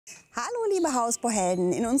Hallo liebe Hausbau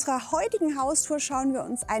Helden, in unserer heutigen Haustour schauen wir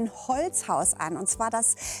uns ein Holzhaus an, und zwar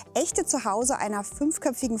das echte Zuhause einer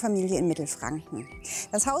fünfköpfigen Familie in Mittelfranken.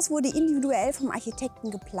 Das Haus wurde individuell vom Architekten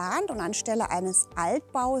geplant und anstelle eines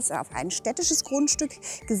Altbaus auf ein städtisches Grundstück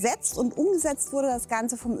gesetzt, und umgesetzt wurde das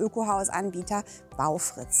Ganze vom Ökohaus-Anbieter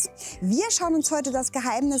Baufritz. Wir schauen uns heute das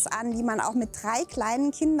Geheimnis an, wie man auch mit 3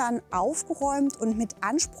 kleinen Kindern aufgeräumt und mit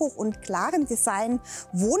Anspruch und klarem Design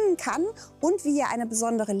wohnen kann und wie ihr eine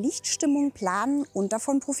besondere Lichtstimmung planen und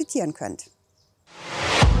davon profitieren könnt.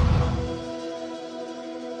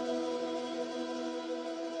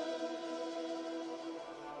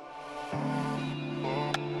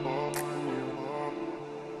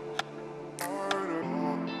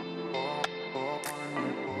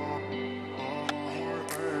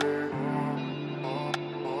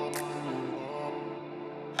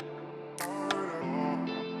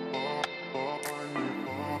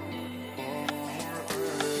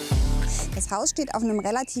 Das Haus steht auf einem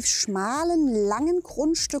relativ schmalen, langen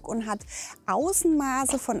Grundstück und hat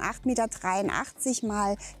Außenmaße von 8,83 Meter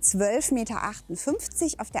mal 12,58 Meter.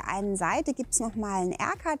 Auf der einen Seite gibt es noch mal einen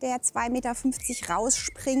Erker, der 2,50 Meter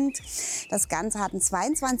rausspringt. Das Ganze hat ein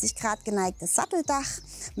 22 Grad geneigtes Satteldach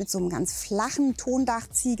mit so einem ganz flachen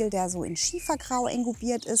Tondachziegel, der so in Schiefergrau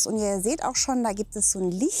engubiert ist. Und ihr seht auch schon, da gibt es so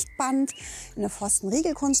ein Lichtband, eine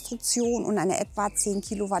Pfostenriegelkonstruktion und eine etwa 10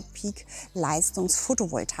 Kilowatt Peak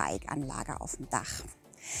Leistungs-Photovoltaikanlage auf dem Dach.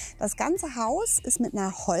 Das ganze Haus ist mit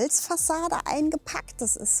einer Holzfassade eingepackt.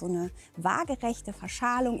 Das ist so eine waagerechte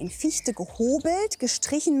Verschalung in Fichte gehobelt,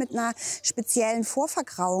 gestrichen mit einer speziellen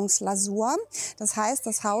Vorvergrauungs-Lasur. Das heißt,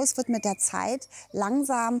 das Haus wird mit der Zeit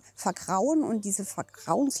langsam vergrauen und diese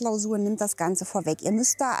Vergrauungslasur nimmt das Ganze vorweg. Ihr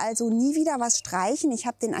müsst da also nie wieder was streichen. Ich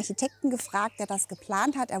habe den Architekten gefragt, der das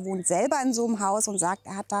geplant hat. Er wohnt selber in so einem Haus und sagt,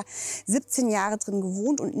 er hat da 17 Jahre drin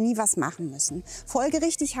gewohnt und nie was machen müssen.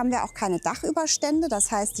 Folgerichtig haben wir auch keine Dachüberstände.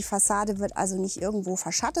 Das heißt, die Fassade wird also nicht irgendwo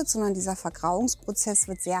verschattet, sondern dieser Vergrauungsprozess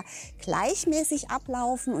wird sehr gleichmäßig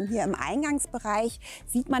ablaufen. Und hier im Eingangsbereich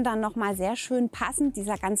sieht man dann noch mal sehr schön passend,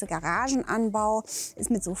 dieser ganze Garagenanbau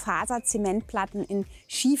ist mit so Faserzementplatten in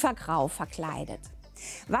Schiefergrau verkleidet.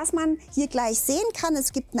 Was man hier gleich sehen kann,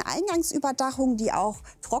 es gibt eine Eingangsüberdachung, die auch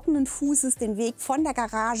trockenen Fußes den Weg von der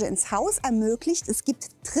Garage ins Haus ermöglicht. Es gibt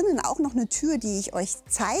drinnen auch noch eine Tür, die ich euch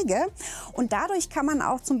zeige. Und dadurch kann man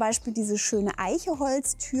auch zum Beispiel diese schöne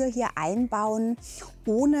Eicheholztür hier einbauen,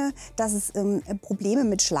 ohne dass es Probleme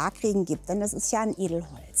mit Schlagregen gibt, denn das ist ja ein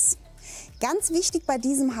Edelholz. Ganz wichtig bei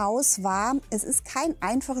diesem Haus war, es ist kein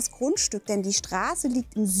einfaches Grundstück, denn die Straße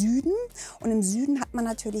liegt im Süden und im Süden hat man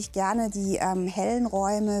natürlich gerne die hellen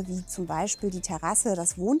Räume, wie zum Beispiel die Terrasse,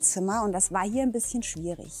 das Wohnzimmer, und das war hier ein bisschen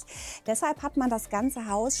schwierig. Deshalb hat man das ganze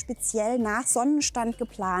Haus speziell nach Sonnenstand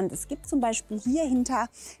geplant. Es gibt zum Beispiel hier hinter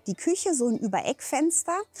die Küche so ein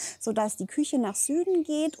Übereckfenster, sodass die Küche nach Süden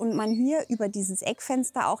geht und man hier über dieses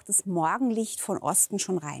Eckfenster auch das Morgenlicht von Osten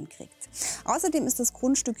schon reinkriegt. Außerdem ist das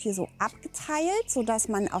Grundstück hier so abgeteilt, sodass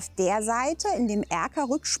man auf der Seite in dem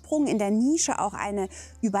Erkerrücksprung in der Nische auch eine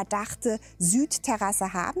überdachte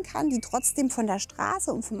Südterrasse haben kann, die trotzdem von der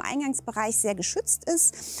Straße und vom Eingangsbereich sehr geschützt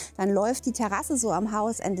ist. Dann läuft die Terrasse so am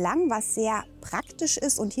Haus entlang, was sehr praktisch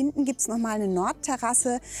ist, und hinten gibt es noch mal eine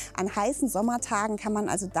Nordterrasse. An heißen Sommertagen kann man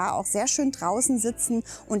also da auch sehr schön draußen sitzen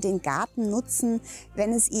und den Garten nutzen,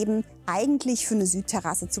 wenn es eben eigentlich für eine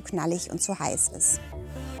Südterrasse zu knallig und zu heiß ist.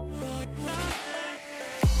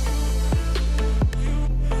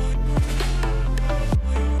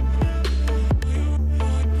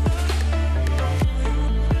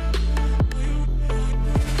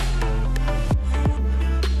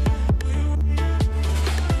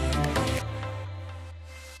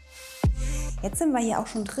 Jetzt sind wir hier auch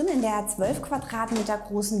schon drin in der 12 Quadratmeter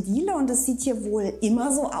großen Diele, und es sieht hier wohl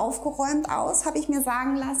immer so aufgeräumt aus, habe ich mir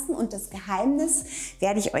sagen lassen, und das Geheimnis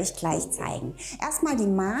werde ich euch gleich zeigen. Erstmal die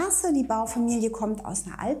Maße. Die Baufamilie kommt aus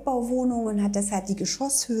einer Altbauwohnung und hat deshalb die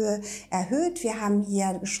Geschosshöhe erhöht. Wir haben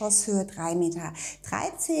hier Geschosshöhe 3,13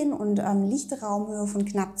 Meter und lichte Raumhöhe von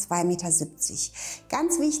knapp 2,70 Meter.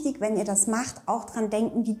 Ganz wichtig, wenn ihr das macht, auch dran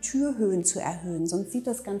denken, die Türhöhen zu erhöhen, sonst sieht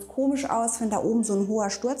das ganz komisch aus, wenn da oben so ein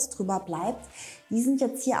hoher Sturz drüber bleibt. Die sind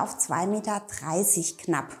jetzt hier auf 2,30 Meter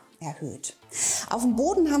knapp erhöht. Auf dem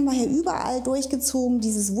Boden haben wir hier überall durchgezogen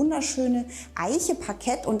dieses wunderschöne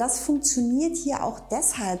Eicheparkett, und das funktioniert hier auch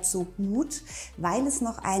deshalb so gut, weil es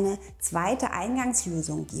noch eine zweite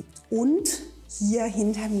Eingangslösung gibt. Und hier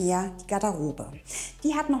hinter mir die Garderobe.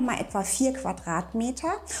 Die hat noch mal etwa 4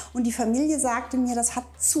 Quadratmeter und die Familie sagte mir, das hat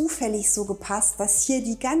zufällig so gepasst, dass hier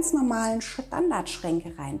die ganz normalen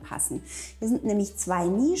Standardschränke reinpassen. Hier sind nämlich 2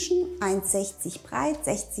 Nischen, 1,60 breit,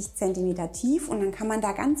 60 cm tief und dann kann man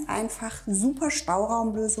da ganz einfach super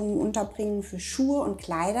Stauraumlösungen unterbringen für Schuhe und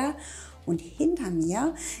Kleider. Und hinter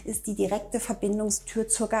mir ist die direkte Verbindungstür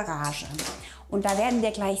zur Garage. Und da werden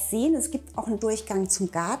wir gleich sehen, es gibt auch einen Durchgang zum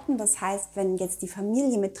Garten. Das heißt, wenn jetzt die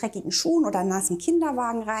Familie mit dreckigen Schuhen oder nassen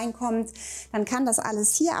Kinderwagen reinkommt, dann kann das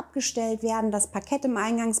alles hier abgestellt werden. Das Parkett im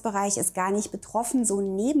Eingangsbereich ist gar nicht betroffen. So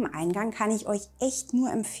einen Nebeneingang kann ich euch echt nur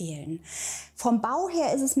empfehlen. Vom Bau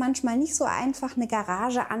her ist es manchmal nicht so einfach, eine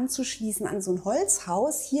Garage anzuschließen an so ein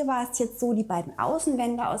Holzhaus. Hier war es jetzt so, die beiden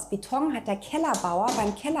Außenwände aus Beton hat der Kellerbauer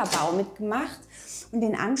beim Kellerbau mitgemacht und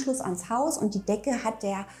den Anschluss ans Haus und die Decke hat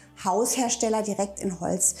der Haushersteller direkt in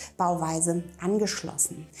Holzbauweise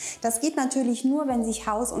angeschlossen. Das geht natürlich nur, wenn sich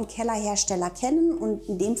Haus- und Kellerhersteller kennen und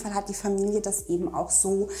in dem Fall hat die Familie das eben auch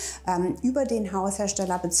so über den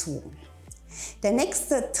Haushersteller bezogen. Der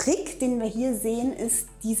nächste Trick, den wir hier sehen, ist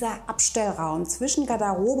dieser Abstellraum zwischen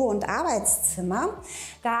Garderobe und Arbeitszimmer.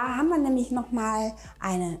 Da haben wir nämlich nochmal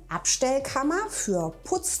eine Abstellkammer für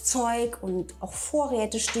Putzzeug und auch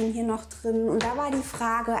Vorräte stehen hier noch drin. Und da war die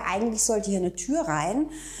Frage, eigentlich sollte hier eine Tür rein,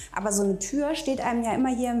 aber so eine Tür steht einem ja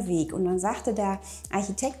immer hier im Weg. Und dann sagte der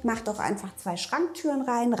Architekt, macht doch einfach 2 Schranktüren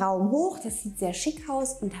rein, Raum hoch, das sieht sehr schick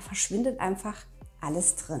aus und da verschwindet einfach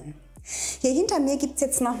alles drin. Hier hinter mir gibt es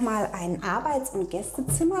jetzt nochmal ein Arbeits- und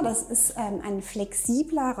Gästezimmer. Das ist ein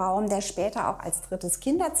flexibler Raum, der später auch als 3.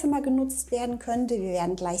 Kinderzimmer genutzt werden könnte. Wir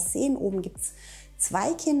werden gleich sehen, oben gibt es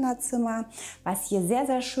 2 Kinderzimmer. Was hier sehr,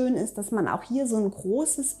 sehr schön ist, dass man auch hier so ein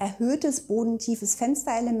großes, erhöhtes, bodentiefes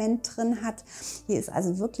Fensterelement drin hat. Hier ist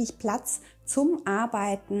also wirklich Platz zum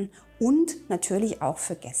Arbeiten und natürlich auch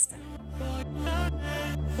für Gäste.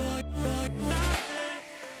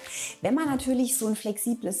 Wenn man natürlich so ein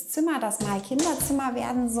flexibles Zimmer, das mal Kinderzimmer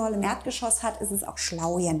werden soll, im Erdgeschoss hat, ist es auch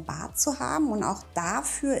schlau, hier ein Bad zu haben. Und auch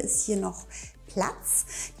dafür ist hier noch Platz.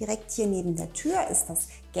 Direkt hier neben der Tür ist das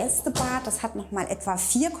Gästebad. Das hat noch mal etwa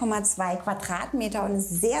 4,2 Quadratmeter und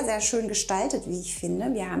ist sehr, sehr schön gestaltet, wie ich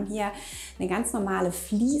finde. Wir haben hier eine ganz normale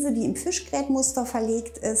Fliese, die im Fischgrätmuster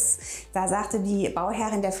verlegt ist. Da sagte die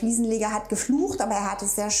Bauherrin, der Fliesenleger hat geflucht, aber er hat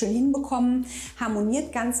es sehr schön hinbekommen.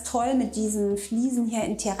 Harmoniert ganz toll mit diesen Fliesen hier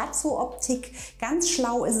in Terrazzo-Optik. Ganz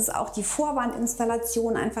schlau ist es auch, die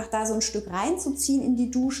Vorwandinstallation einfach da so ein Stück reinzuziehen in die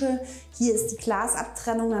Dusche. Hier ist die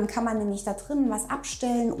Glasabtrennung, dann kann man nämlich da drin was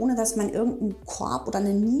abstellen, ohne dass man irgendeinen Korb oder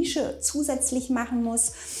eine Nische zusätzlich machen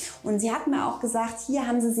muss. Und sie hat mir auch gesagt, hier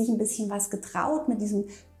haben sie sich ein bisschen was getraut mit diesem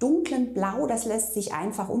dunklen Blau. Das lässt sich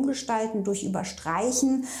einfach umgestalten durch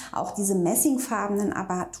Überstreichen. Auch diese messingfarbenen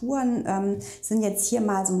Armaturen sind jetzt hier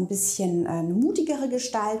mal so ein bisschen eine mutigere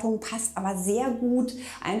Gestaltung, passt aber sehr gut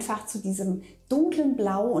einfach zu diesem dunklen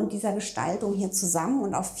Blau und dieser Gestaltung hier zusammen.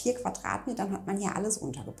 Und auf 4 Quadratmetern hat man hier alles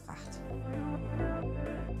untergebracht.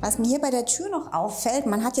 Was mir hier bei der Tür noch auffällt,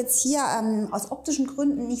 man hat jetzt hier aus optischen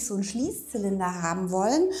Gründen nicht so einen Schließzylinder haben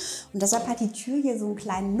wollen und deshalb hat die Tür hier so einen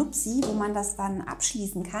kleinen Nupsi, wo man das dann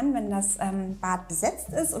abschließen kann, wenn das Bad besetzt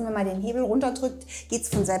ist und wenn man den Hebel runterdrückt, geht es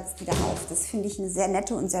von selbst wieder auf. Das finde ich eine sehr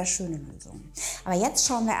nette und sehr schöne Lösung. Aber jetzt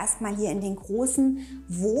schauen wir erstmal hier in den großen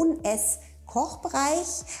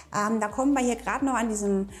Kochbereich. Da kommen wir hier gerade noch an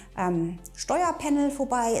diesem Steuerpanel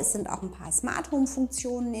vorbei. Es sind auch ein paar Smart Home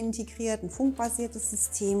Funktionen integriert, ein funkbasiertes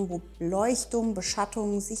System, wo Beleuchtung,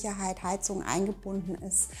 Beschattung, Sicherheit, Heizung eingebunden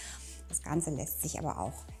ist. Das Ganze lässt sich aber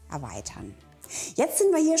auch erweitern. Jetzt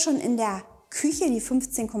sind wir hier schon in der Küche, die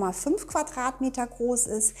 15,5 Quadratmeter groß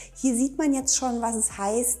ist. Hier sieht man jetzt schon, was es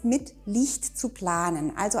heißt, mit Licht zu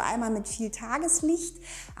planen. Also einmal mit viel Tageslicht,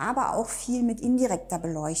 aber auch viel mit indirekter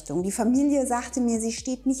Beleuchtung. Die Familie sagte mir, sie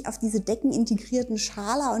steht nicht auf diese deckenintegrierten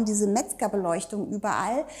Schaler und diese Metzgerbeleuchtung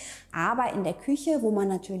überall. Aber in der Küche, wo man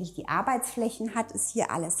natürlich die Arbeitsflächen hat, ist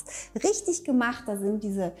hier alles richtig gemacht. Da sind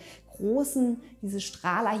diese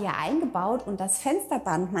Strahler hier eingebaut und das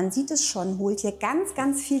Fensterband, man sieht es schon, holt hier ganz,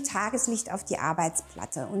 ganz viel Tageslicht auf die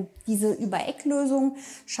Arbeitsplatte. Und diese Überecklösung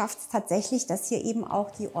schafft es tatsächlich, dass hier eben auch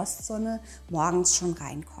die Ostsonne morgens schon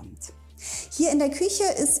reinkommt. Hier in der Küche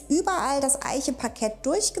ist überall das Eicheparkett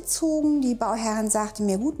durchgezogen. Die Bauherrin sagte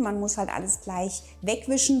mir, gut, man muss halt alles gleich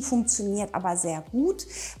wegwischen, funktioniert aber sehr gut.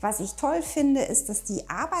 Was ich toll finde, ist, dass die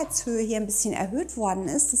Arbeitshöhe hier ein bisschen erhöht worden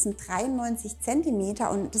ist. Das sind 93 cm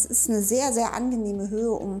und das ist eine sehr, sehr angenehme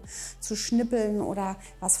Höhe, um zu schnippeln oder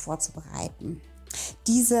was vorzubereiten.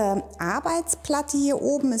 Diese Arbeitsplatte hier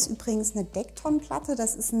oben ist übrigens eine Decktonnenplatte.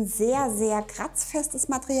 Das ist ein sehr, sehr kratzfestes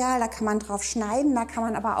Material. Da kann man drauf schneiden, da kann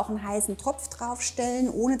man aber auch einen heißen Topf draufstellen,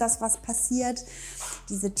 ohne dass was passiert.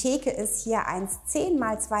 Diese Theke ist hier 1,10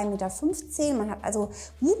 mal 2,15 Meter. Man hat also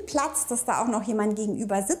gut Platz, dass da auch noch jemand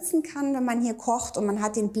gegenüber sitzen kann, wenn man hier kocht. Und man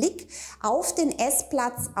hat den Blick auf den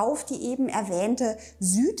Essplatz, auf die eben erwähnte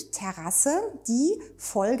Südterrasse, die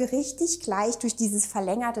folgerichtig gleich durch dieses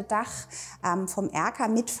verlängerte Dach vom Erker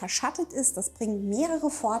mit verschattet ist. Das bringt mehrere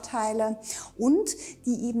Vorteile und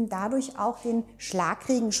die eben dadurch auch den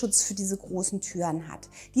Schlagregenschutz für diese großen Türen hat.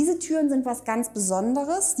 Diese Türen sind was ganz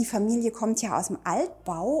Besonderes. Die Familie kommt ja aus dem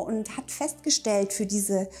Altbau und hat festgestellt, für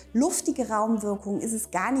diese luftige Raumwirkung ist es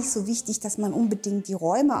gar nicht so wichtig, dass man unbedingt die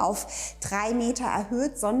Räume auf 3 Meter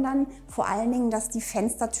erhöht, sondern vor allen Dingen, dass die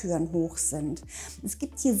Fenstertüren hoch sind. Es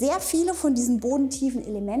gibt hier sehr viele von diesen bodentiefen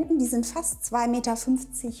Elementen, die sind fast 2,50 Meter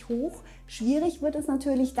hoch. Schwierig wird es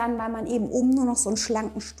natürlich dann, weil man eben oben nur noch so einen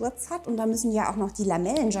schlanken Sturz hat und da müssen ja auch noch die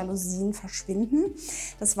Lamellenjalousien verschwinden.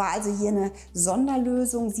 Das war also hier eine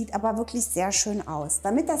Sonderlösung, sieht aber wirklich sehr schön aus.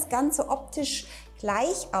 Damit das Ganze optisch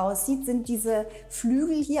gleich aussieht, sind diese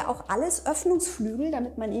Flügel hier auch alles Öffnungsflügel,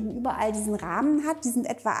 damit man eben überall diesen Rahmen hat. Die sind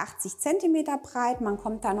etwa 80 cm breit, man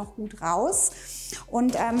kommt da noch gut raus.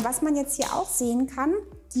 Und was man jetzt hier auch sehen kann,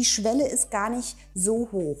 die Schwelle ist gar nicht so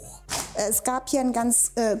hoch. Es gab hier einen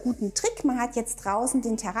ganz guten Trick. Man hat jetzt draußen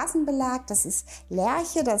den Terrassenbelag. Das ist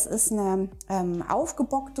Lärche. Das ist eine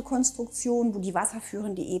aufgebockte Konstruktion, wo die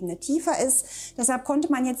wasserführende Ebene tiefer ist. Deshalb konnte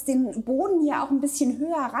man jetzt den Boden hier auch ein bisschen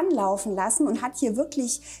höher ranlaufen lassen und hat hier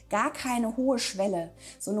wirklich gar keine hohe Schwelle.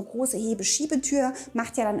 So eine große Hebeschiebetür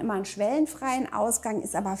macht ja dann immer einen schwellenfreien Ausgang,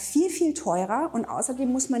 ist aber viel, viel teurer. Und außerdem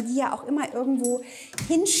muss man die ja auch immer irgendwo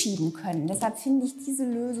hinschieben können. Deshalb finde ich diese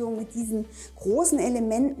Lösung mit diesen großen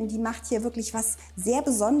Elementen, die macht hier wirklich was sehr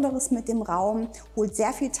Besonderes mit dem Raum, holt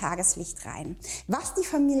sehr viel Tageslicht rein. Was die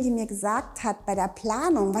Familie mir gesagt hat bei der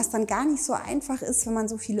Planung, was dann gar nicht so einfach ist, wenn man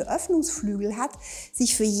so viele Öffnungsflügel hat,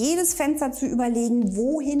 sich für jedes Fenster zu überlegen,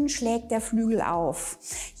 wohin schlägt der Flügel auf.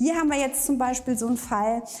 Hier haben wir jetzt zum Beispiel so einen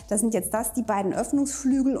Fall, das sind jetzt die beiden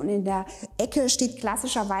Öffnungsflügel und in der Ecke steht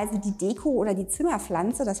klassischerweise die Deko oder die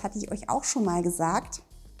Zimmerpflanze, das hatte ich euch auch schon mal gesagt.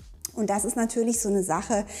 Und das ist natürlich so eine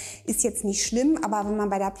Sache, ist jetzt nicht schlimm, aber wenn man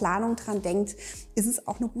bei der Planung dran denkt, ist es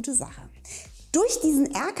auch eine gute Sache. Durch diesen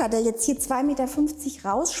Erker, der jetzt hier 2,50 Meter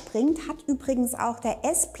rausspringt, hat übrigens auch der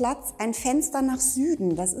Essplatz ein Fenster nach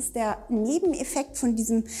Süden. Das ist der Nebeneffekt von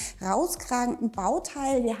diesem rauskragenden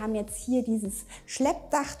Bauteil. Wir haben jetzt hier dieses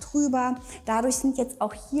Schleppdach drüber. Dadurch sind jetzt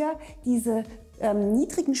auch hier diese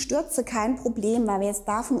niedrigen Stürze kein Problem, weil wir jetzt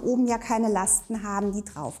da von oben ja keine Lasten haben, die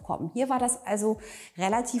draufkommen. Hier war das also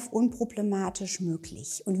relativ unproblematisch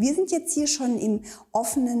möglich. Und wir sind jetzt hier schon im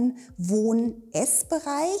offenen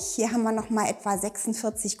Wohn-Ess-Bereich. Hier haben wir noch mal etwa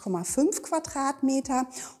 46,5 Quadratmeter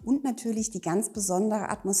und natürlich die ganz besondere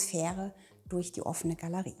Atmosphäre durch die offene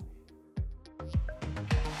Galerie.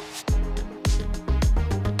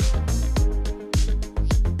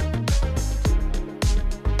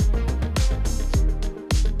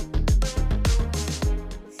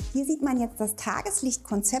 Hier sieht man jetzt das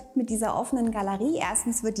Tageslichtkonzept mit dieser offenen Galerie.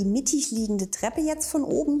 Erstens wird die mittig liegende Treppe jetzt von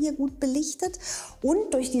oben hier gut belichtet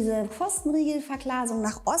und durch diese Pfostenriegelverglasung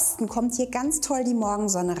nach Osten kommt hier ganz toll die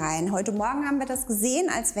Morgensonne rein. Heute Morgen haben wir das gesehen,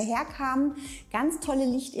 als wir herkamen. Ganz tolle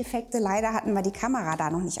Lichteffekte. Leider hatten wir die Kamera da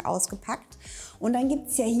noch nicht ausgepackt. Und dann gibt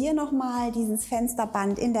es ja hier nochmal dieses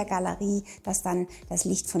Fensterband in der Galerie, das dann das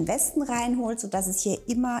Licht von Westen reinholt, sodass es hier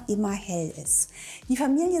immer hell ist. Die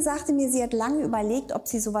Familie sagte mir, sie hat lange überlegt, ob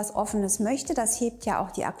sie sowas Offenes möchte. Das hebt ja auch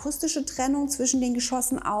die akustische Trennung zwischen den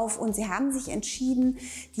Geschossen auf. Und sie haben sich entschieden,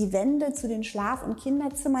 die Wände zu den Schlaf- und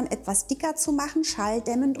Kinderzimmern etwas dicker zu machen,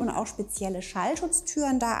 schalldämmend und auch spezielle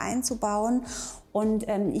Schallschutztüren da einzubauen. Und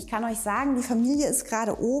ich kann euch sagen, die Familie ist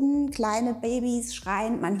gerade oben, kleine Babys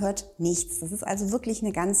schreien, man hört nichts. Das ist also wirklich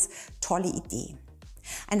eine ganz tolle Idee.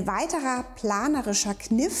 Ein weiterer planerischer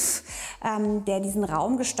Kniff, der diesen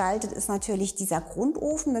Raum gestaltet, ist natürlich dieser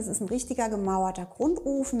Grundofen. Das ist ein richtiger gemauerter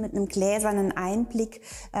Grundofen mit einem gläsernen Einblick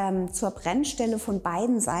zur Brennstelle von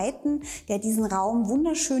beiden Seiten, der diesen Raum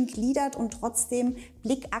wunderschön gliedert und trotzdem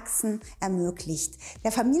Blickachsen ermöglicht.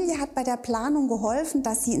 Der Familie hat bei der Planung geholfen,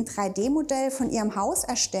 dass sie ein 3D-Modell von ihrem Haus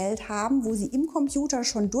erstellt haben, wo sie im Computer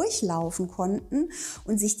schon durchlaufen konnten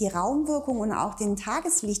und sich die Raumwirkung und auch den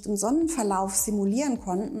Tageslicht- und Sonnenverlauf simulieren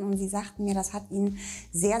konnten. Und sie sagten mir, das hat ihnen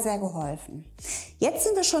sehr geholfen. Jetzt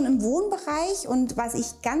sind wir schon im Wohnbereich und was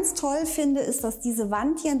ich ganz toll finde, ist, dass diese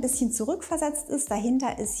Wand hier ein bisschen zurückversetzt ist.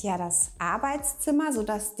 Dahinter ist ja das Arbeitszimmer,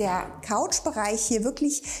 sodass der Couchbereich hier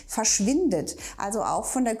wirklich verschwindet. Also auch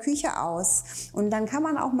von der Küche aus. Und dann kann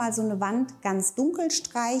man auch mal so eine Wand ganz dunkel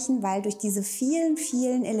streichen, weil durch diese vielen,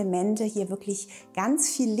 vielen Elemente hier wirklich ganz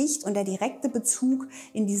viel Licht und der direkte Bezug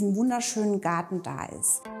in diesen wunderschönen Garten da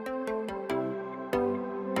ist.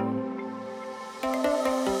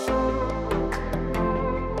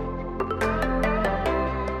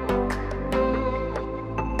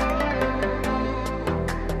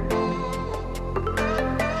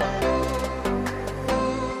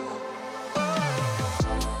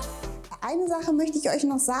 Eine Sache möchte ich euch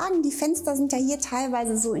noch sagen, die Fenster sind ja hier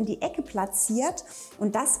teilweise so in die Ecke platziert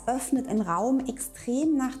und das öffnet den Raum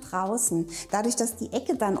extrem nach draußen. Dadurch, dass die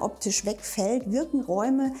Ecke dann optisch wegfällt, wirken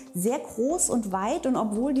Räume sehr groß und weit und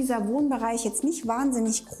obwohl dieser Wohnbereich jetzt nicht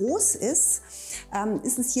wahnsinnig groß ist,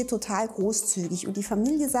 ist es hier total großzügig. Und die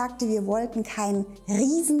Familie sagte, wir wollten kein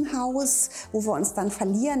Riesenhaus, wo wir uns dann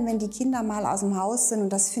verlieren, wenn die Kinder mal aus dem Haus sind und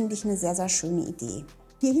das finde ich eine sehr, sehr schöne Idee.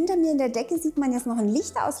 Hier hinter mir in der Decke sieht man jetzt noch ein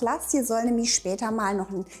Lichtauslass. Hier soll nämlich später mal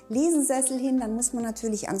noch ein Lesesessel hin. Dann muss man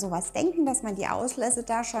natürlich an sowas denken, dass man die Auslässe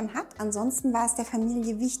da schon hat. Ansonsten war es der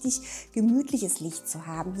Familie wichtig, gemütliches Licht zu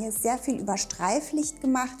haben. Hier ist sehr viel über Streiflicht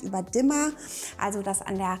gemacht, über Dimmer, also das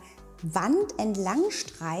an der Wand entlang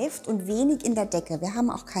streift und wenig in der Decke. Wir haben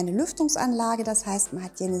auch keine Lüftungsanlage, das heißt, man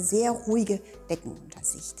hat hier eine sehr ruhige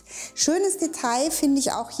Deckenuntersicht. Schönes Detail finde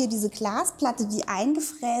ich auch hier diese Glasplatte, die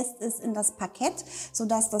eingefräst ist in das Parkett,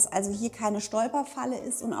 sodass das also hier keine Stolperfalle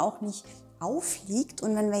ist und auch nicht aufliegt.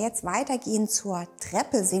 Und wenn wir jetzt weitergehen zur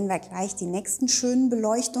Treppe, sehen wir gleich die nächsten schönen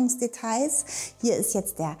Beleuchtungsdetails. Hier ist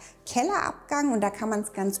jetzt der Kellerabgang und da kann man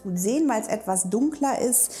es ganz gut sehen, weil es etwas dunkler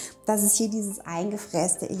ist, dass es hier dieses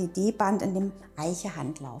eingefräste LED-Band in dem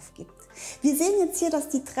Eiche-Handlauf gibt. Wir sehen jetzt hier, dass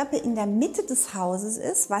die Treppe in der Mitte des Hauses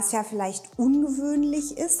ist, was ja vielleicht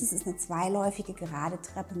ungewöhnlich ist. Es ist eine zweiläufige gerade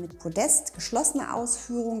Treppe mit Podest, geschlossene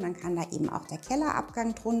Ausführung, dann kann da eben auch der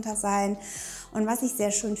Kellerabgang drunter sein. Und was ich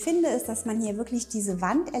sehr schön finde, ist, dass man hier wirklich diese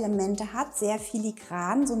Wandelemente hat, sehr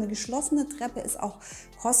filigran. So eine geschlossene Treppe ist auch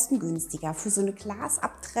kostengünstiger. Für so eine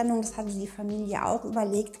Glasabtrennung, das hatte die Familie auch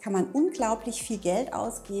überlegt, kann man unglaublich viel Geld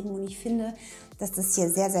ausgeben und ich finde, dass das hier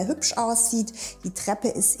sehr, sehr hübsch aussieht. Die Treppe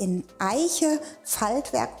ist in Eiche,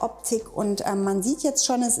 Faltwerkoptik und man sieht jetzt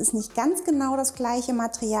schon, es ist nicht ganz genau das gleiche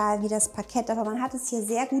Material wie das Parkett, aber man hat es hier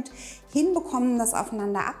sehr gut hinbekommen, das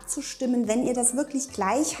aufeinander abzustimmen. Wenn ihr das wirklich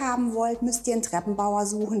gleich haben wollt, müsst ihr einen Treppenbauer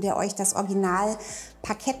suchen, der euch das Original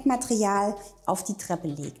Parkettmaterial auf die Treppe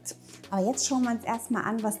legt. Aber jetzt schauen wir uns erstmal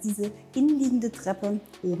an, was diese innenliegende Treppe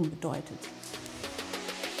oben bedeutet.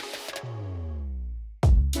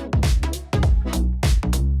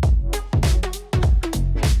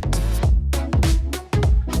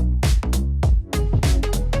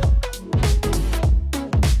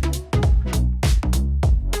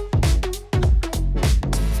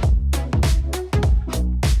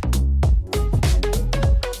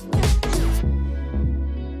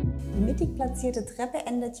 Platzierte Treppe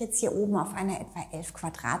endet jetzt hier oben auf einer etwa 11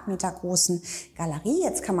 Quadratmeter großen Galerie.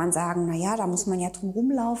 Jetzt kann man sagen, naja, da muss man ja drum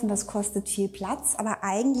rumlaufen, das kostet viel Platz, aber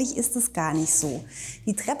eigentlich ist es gar nicht so.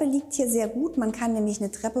 Die Treppe liegt hier sehr gut, man kann nämlich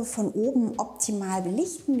eine Treppe von oben optimal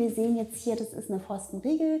belichten. Wir sehen jetzt hier, das ist eine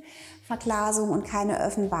Pfostenriegelverglasung und keine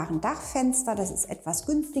öffnbaren Dachfenster. Das ist etwas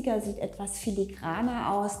günstiger, sieht etwas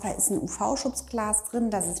filigraner aus. Da ist ein UV-Schutzglas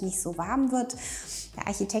drin, dass es nicht so warm wird. Der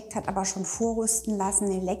Architekt hat aber schon vorrüsten lassen,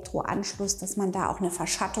 einen Elektroanschluss, dass man da auch eine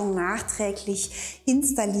Verschattung nachträglich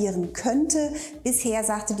installieren könnte. Bisher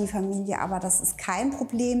sagte die Familie aber, das ist kein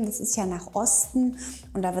Problem, das ist ja nach Osten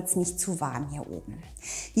und da wird es nicht zu warm hier oben.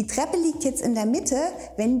 Die Treppe liegt jetzt in der Mitte.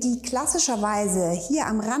 Wenn die klassischerweise hier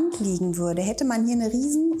am Rand liegen würde, hätte man hier eine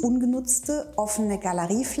riesen ungenutzte offene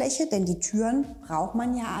Galeriefläche, denn die Türen braucht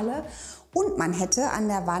man ja alle. Und man hätte an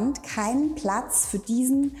der Wand keinen Platz für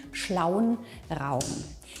diesen schlauen Raum.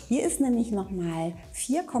 Hier ist nämlich nochmal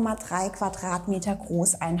 4,3 Quadratmeter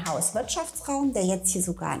groß ein Hauswirtschaftsraum, der jetzt hier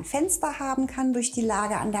sogar ein Fenster haben kann durch die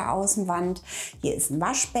Lage an der Außenwand. Hier ist ein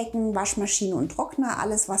Waschbecken, Waschmaschine und Trockner,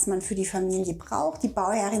 alles was man für die Familie braucht. Die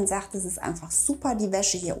Bauherrin sagt, es ist einfach super, die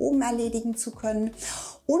Wäsche hier oben erledigen zu können.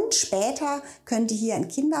 Und später könnte hier ein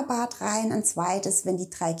Kinderbad rein, ein zweites, wenn die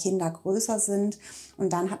 3 Kinder größer sind.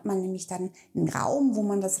 Und dann hat man nämlich dann einen Raum, wo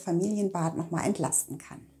man das Familienbad nochmal entlasten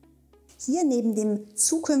kann. Hier neben dem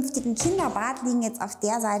zukünftigen Kinderbad liegen jetzt auf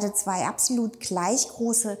der Seite 2 absolut gleich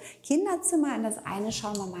große Kinderzimmer. In das eine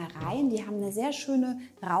schauen wir mal rein. Die haben eine sehr schöne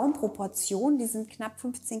Raumproportion. Die sind knapp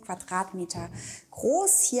 15 Quadratmeter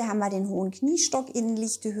groß. Hier haben wir den hohen Kniestock,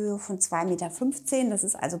 innenlichte Höhe von 2,15 Meter. Das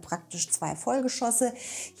ist also praktisch 2 Vollgeschosse.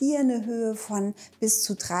 Hier eine Höhe von bis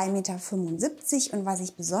zu 3,75 Meter. Und was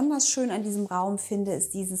ich besonders schön an diesem Raum finde,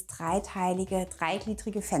 ist dieses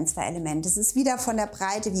dreigliedrige Fensterelement. Es ist wieder von der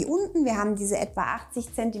Breite wie unten. Wir Wir haben diese etwa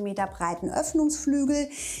 80 cm breiten Öffnungsflügel.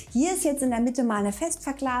 Hier ist jetzt in der Mitte mal eine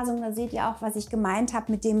Festverglasung. Da seht ihr auch, was ich gemeint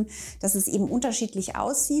habe mit dem, dass es eben unterschiedlich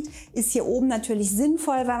aussieht. Ist hier oben natürlich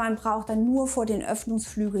sinnvoll, weil man braucht dann nur vor den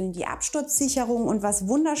Öffnungsflügeln die Absturzsicherung. Und was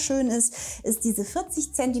wunderschön ist, ist diese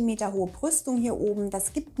 40 cm hohe Brüstung hier oben.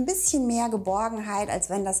 Das gibt ein bisschen mehr Geborgenheit, als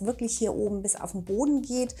wenn das wirklich hier oben bis auf den Boden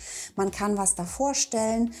geht. Man kann was davor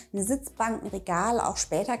stellen, eine Sitzbank, ein Regal, auch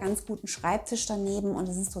später ganz guten Schreibtisch daneben und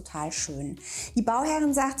es ist total schön. Die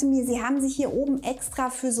Bauherrin sagte mir, sie haben sich hier oben extra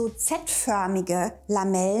für so Z-förmige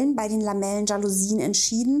Lamellen bei den Lamellenjalousien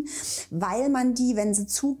entschieden, weil man die, wenn sie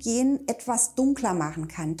zugehen, etwas dunkler machen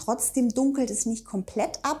kann. Trotzdem dunkelt es nicht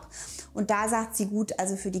komplett ab. Und da sagt sie, gut,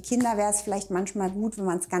 also für die Kinder wäre es vielleicht manchmal gut, wenn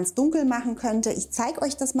man es ganz dunkel machen könnte. Ich zeige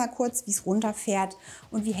euch das mal kurz, wie es runterfährt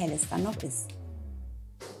und wie hell es dann noch ist.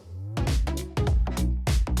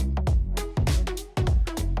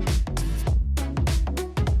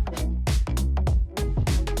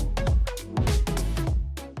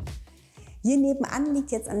 Hier nebenan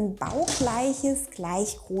liegt jetzt ein baugleiches,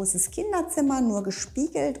 gleich großes Kinderzimmer, nur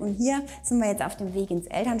gespiegelt. Und hier sind wir jetzt auf dem Weg ins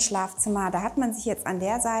Elternschlafzimmer. Da hat man sich jetzt an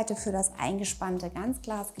der Seite für das eingespannte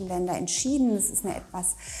Ganzglasgeländer entschieden. Das ist eine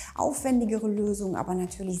etwas aufwendigere Lösung, aber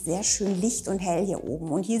natürlich sehr schön licht und hell hier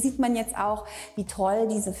oben. Und hier sieht man jetzt auch, wie toll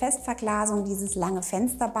diese Festverglasung, dieses lange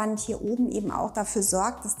Fensterband hier oben eben auch dafür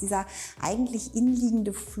sorgt, dass dieser eigentlich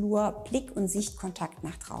innenliegende Flur Blick- und Sichtkontakt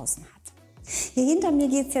nach draußen hat. Hier hinter mir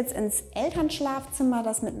geht es jetzt ins Elternschlafzimmer,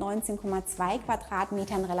 das mit 19,2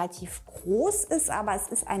 Quadratmetern relativ groß ist, aber es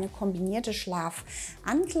ist eine kombinierte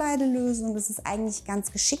Schlafankleidelösung. Das ist eigentlich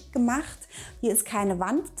ganz geschickt gemacht. Hier ist keine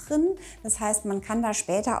Wand drin, das heißt, man kann da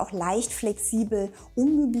später auch leicht flexibel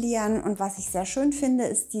ummöblieren. Und was ich sehr schön finde,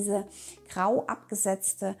 ist diese grau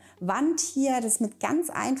abgesetzte Wand hier. Das mit ganz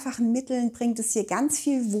einfachen Mitteln bringt es hier ganz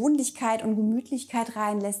viel Wohnlichkeit und Gemütlichkeit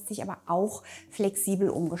rein, lässt sich aber auch flexibel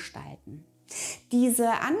umgestalten. Diese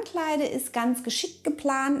Ankleide ist ganz geschickt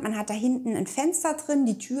geplant. Man hat da hinten ein Fenster drin.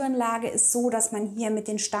 Die Türenlage ist so, dass man hier mit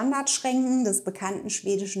den Standardschränken des bekannten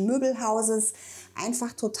schwedischen Möbelhauses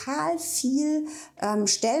einfach total viel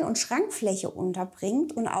Stell- und Schrankfläche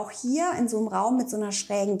unterbringt. Und auch hier in so einem Raum mit so einer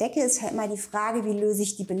schrägen Decke ist halt immer die Frage, wie löse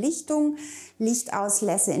ich die Belichtung?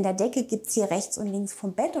 Lichtauslässe in der Decke gibt es hier rechts und links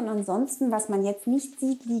vom Bett. Und ansonsten, was man jetzt nicht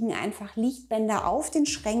sieht, liegen einfach Lichtbänder auf den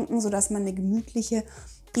Schränken, sodass man eine gemütliche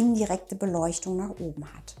indirekte Beleuchtung nach oben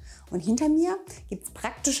hat. Und hinter mir gibt es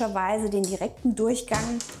praktischerweise den direkten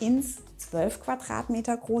Durchgang ins 12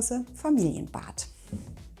 Quadratmeter große Familienbad.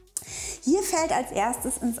 Hier fällt als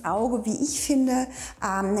erstes ins Auge, wie ich finde,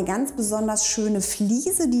 eine ganz besonders schöne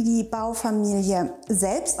Fliese, die die Baufamilie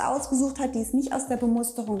selbst ausgesucht hat. Die ist nicht aus der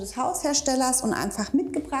Bemusterung des Hausherstellers und einfach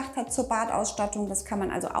mitgebracht hat zur Badausstattung. Das kann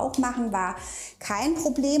man also auch machen, war kein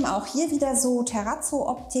Problem. Auch hier wieder so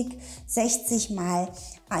Terrazzo-Optik, 60 mal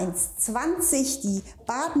 1,20. Die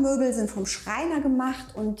Badmöbel sind vom Schreiner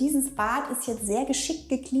gemacht und dieses Bad ist jetzt sehr geschickt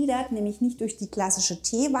gegliedert, nämlich nicht durch die klassische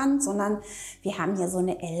T-Wand, sondern wir haben hier so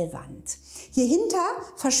eine L-Wand. Hier hinter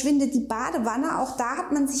verschwindet die Badewanne. Auch da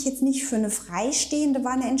hat man sich jetzt nicht für eine freistehende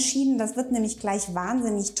Wanne entschieden. Das wird nämlich gleich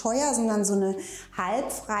wahnsinnig teuer, sondern so eine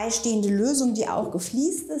halb freistehende Lösung, die auch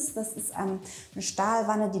gefliest ist. Das ist eine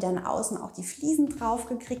Stahlwanne, die dann außen auch die Fliesen drauf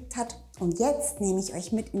gekriegt hat. Und jetzt nehme ich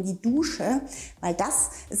euch mit in die Dusche, weil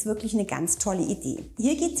das ist wirklich eine ganz tolle Idee.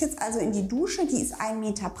 Hier geht es jetzt also in die Dusche, die ist 1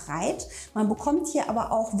 Meter breit. Man bekommt hier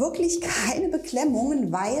aber auch wirklich keine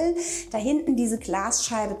Beklemmungen, weil da hinten diese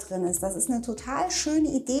Glasscheibe drin ist. Das ist eine total schöne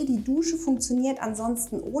Idee. Die Dusche funktioniert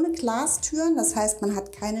ansonsten ohne Glastüren. Das heißt, man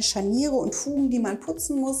hat keine Scharniere und Fugen, die man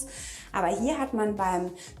putzen muss. Aber hier hat man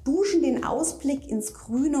beim Duschen den Ausblick ins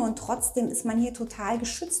Grüne und trotzdem ist man hier total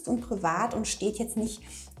geschützt und privat und steht jetzt nicht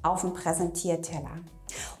auf dem Präsentierteller.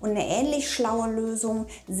 Und eine ähnlich schlaue Lösung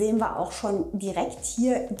sehen wir auch schon direkt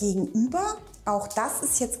hier gegenüber. Auch das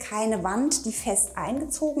ist jetzt keine Wand, die fest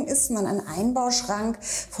eingezogen ist, sondern ein Einbauschrank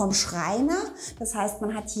vom Schreiner. Das heißt,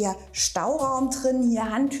 man hat hier Stauraum drin,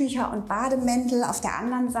 hier Handtücher und Bademäntel. Auf der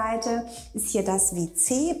anderen Seite ist hier das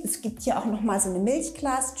WC. Es gibt hier auch noch mal so eine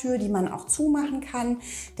Milchglastür, die man auch zumachen kann.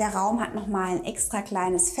 Der Raum hat noch mal ein extra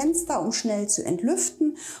kleines Fenster, um schnell zu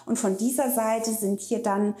entlüften. Und von dieser Seite sind hier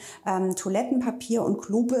dann Toilettenpapier und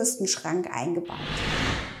Klobürstenschrank eingebaut.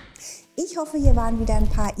 Ich hoffe, hier waren wieder ein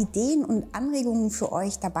paar Ideen und Anregungen für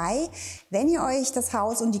euch dabei. Wenn ihr euch das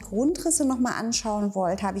Haus und die Grundrisse nochmal anschauen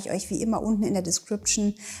wollt, habe ich euch wie immer unten in der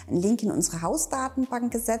Description einen Link in unsere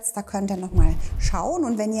Hausdatenbank gesetzt. Da könnt ihr nochmal schauen.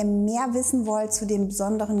 Und wenn ihr mehr wissen wollt zu dem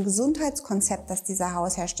besonderen Gesundheitskonzept, das dieser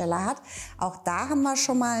Haushersteller hat, auch da haben wir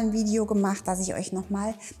schon mal ein Video gemacht, das ich euch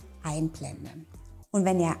nochmal einblende. Und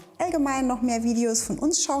wenn ihr allgemein noch mehr Videos von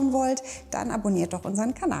uns schauen wollt, dann abonniert doch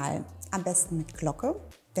unseren Kanal. Am besten mit Glocke,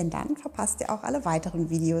 denn dann verpasst ihr auch alle weiteren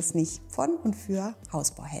Videos nicht von und für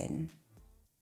Hausbauhelden.